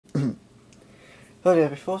Oh yeah,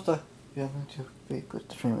 before we start, we are going to be good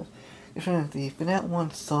to stream this. The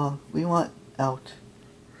FNAF1 song, We Want Out.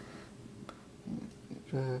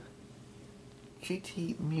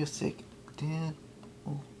 GT Music, Dan,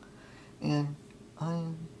 and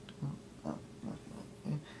I'm,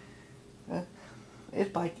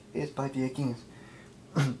 it's by the Games.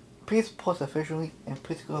 Please post officially and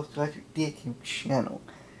please go subscribe to the Game channel.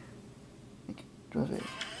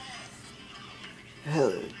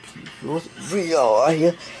 Hello people, we are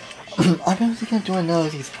here. I'm going to do another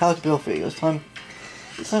of these how to build videos.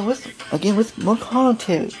 This time with more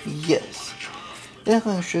commentary, yes. Then I'm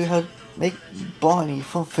going to show you how to make Bonnie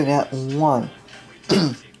from FNAF1.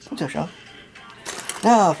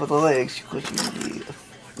 Now for the legs, of course you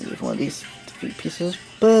need one of these 3 pieces,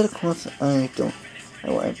 but of course I don't.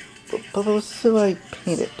 I want purple, so I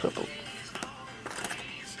paint it purple.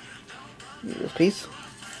 Need this piece.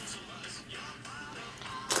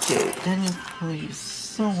 Okay, then you'll use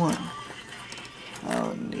someone.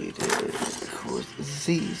 I'll need of course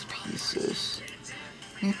these pieces.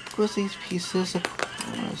 And of course these pieces, of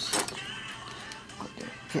course.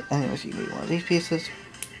 Okay, anyways, you need one of these pieces.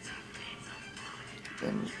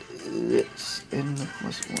 And this, and of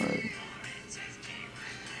course one.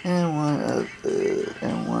 And one of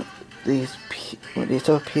these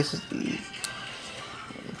other pieces.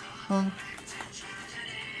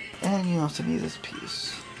 And you also need this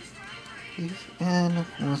piece. And of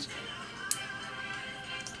course,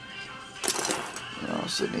 you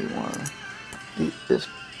also need one. This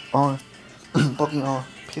on bulking on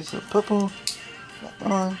piece of purple.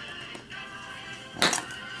 On.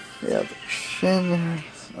 We have shin,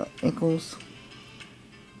 ankles,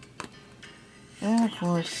 and of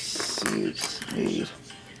course seeds need.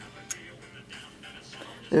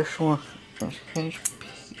 There's one hinge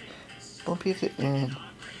one piece and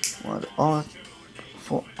one on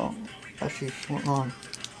for actually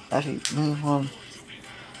main one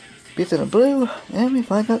piece of blue, and we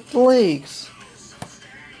find out the legs.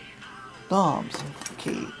 Doms.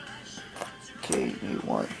 Okay, we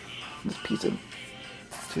want this piece of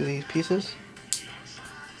 2 of these pieces.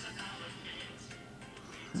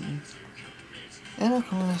 And of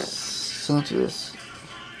course, so to this.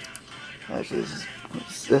 Actually,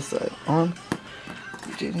 this side on.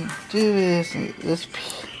 What you need to do is this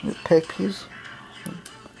peg piece,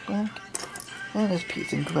 black, and this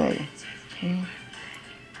piece in gray.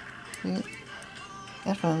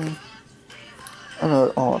 That's probably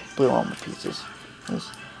all blue armor pieces. This,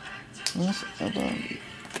 and then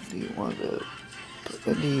you want to put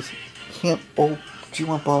in these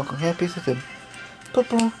G1 ball hand pieces in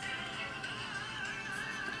purple.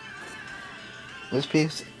 This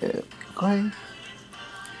piece is gray.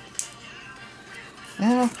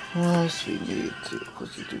 And of course we need to,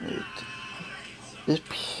 this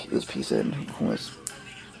piece in, of course.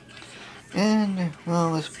 And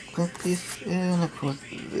well, this black piece, and of course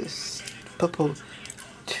this purple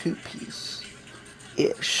 2-piece-ish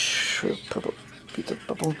purple piece of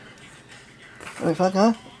purple. And if I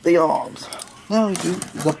got the arms, now we do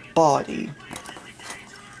the body.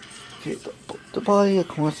 Okay, the body, of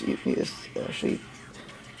course, is actually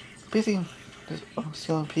piecing this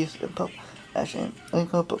silver piece in purple. Actually,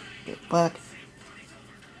 purple, black.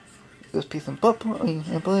 This piece in purple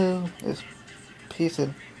and blue. This piece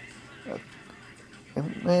in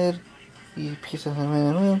red. These pieces in red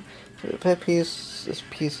and blue. So the pet piece. This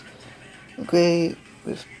piece in gray.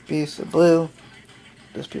 This piece in blue.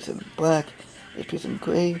 This piece in black. This piece in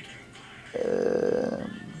gray.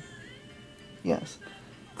 Yes.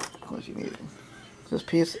 Of course you need this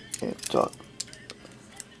piece in dark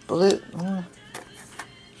blue.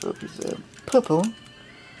 Short piece in purple.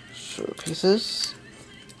 Short pieces.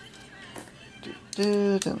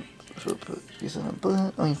 Then short piece in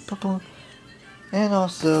blue. Purple. And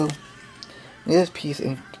also this piece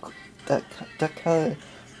in that color,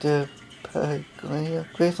 the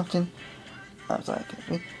gray something. I'm sorry, I can't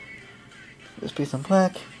read. This piece in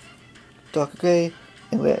black, dark gray,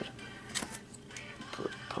 and red.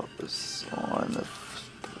 Put this on of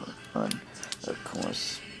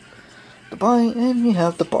course the body, and we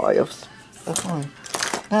have the body of body.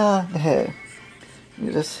 Now the head.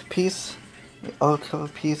 This piece, the outer cover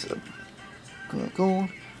piece of green and gold.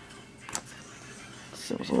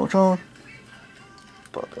 Silver,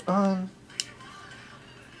 pop it on.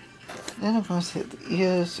 Then of course hit the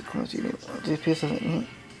ears. Of course you need this piece of it.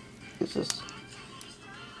 It's this.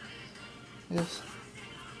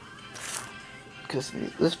 Because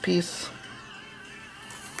this piece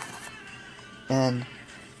and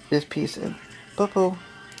this piece in purple.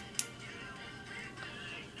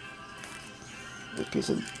 This piece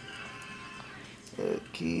in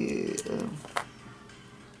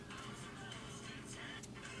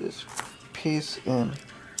this piece and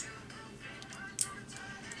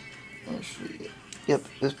actually, yep,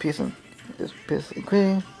 this piece and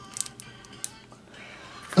green.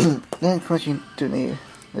 Then of course you do need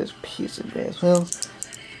this piece in there as well.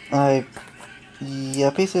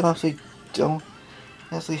 Basically honestly don't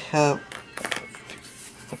actually have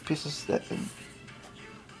pieces that can,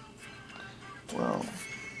 well,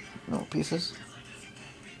 no pieces.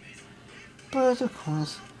 But of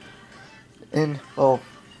course, in, well,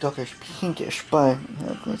 darkish pinkish, but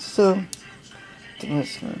so,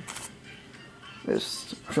 this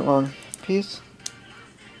long piece,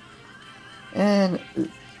 and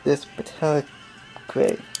this metallic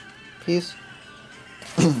gray piece.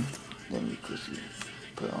 Then you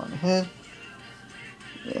put it on the head,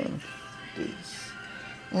 and this,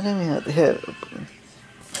 and then we have the head opening.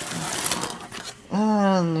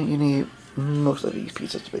 And you need most of these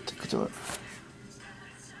pieces to make the controller.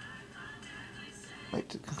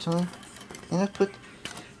 And I put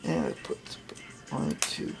one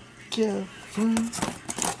together.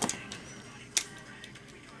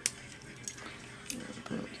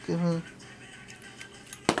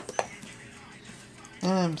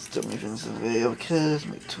 And I'm still making this video because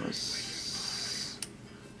my choice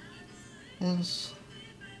is,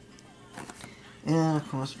 and of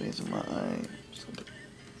course based on my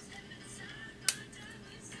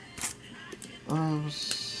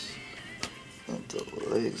arms and the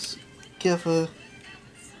legs together,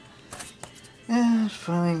 and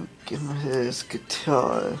finally give him his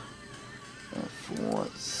guitar. And for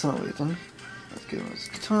some reason, let's give him his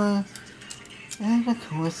guitar, and of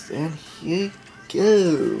course, and here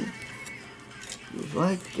you go.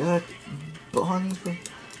 I got Bonnie from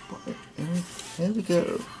Bonnie, and here we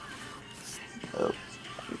go. Oh,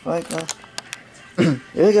 I got. Here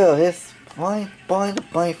we go. It's Bonnie the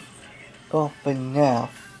Bonnie for FNAF.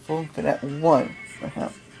 For FNAF1.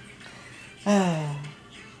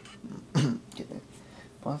 Get it.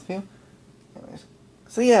 Bonnie's view. Anyways.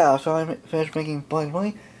 So yeah, so I finished making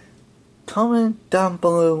Bonnie. Comment down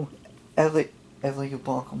below as you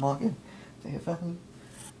block a market. Say if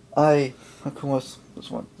I, of course, this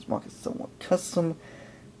market is somewhat custom,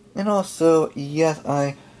 and also, yes,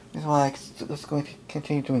 this is why I'm just going to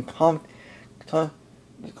continue doing commentary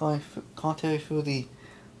through the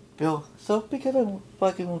bill, so because I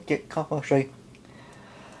likely won't get copyright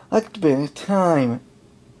like the beginning time.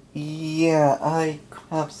 Yeah, I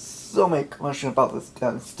have so many questions about this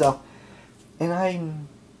kind of stuff, and I'm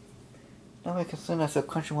not really concerned as a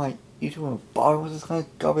question why YouTube would bother with this kind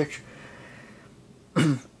of garbage.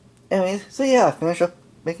 Anyways, so yeah, I finished up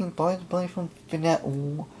making Bonnie from FNAF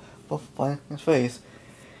for Finding His Face.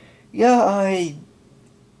 Yeah, I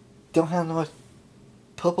don't have no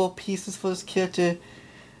purple pieces for this character.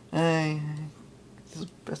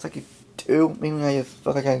 It's like a 2, meaning I just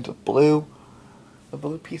felt like I had the blue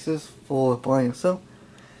pieces for Bonnie himself.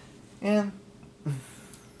 And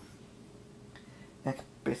I could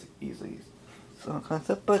basically easily some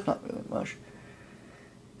concept, but not really much.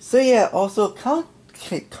 So yeah, also comment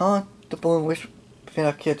below which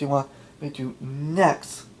FNAF character you want me to do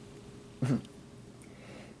next.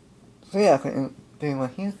 So yeah, doing one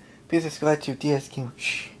here. Please subscribe to DS Games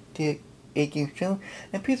channel,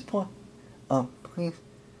 and please support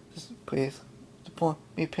please support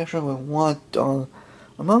me Patreon with $1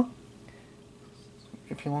 a month.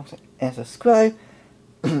 If you want to and subscribe,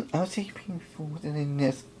 I'll see you in the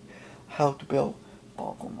next how to build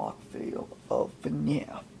Boggle Mock video of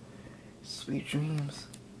FNAF. Sweet dreams.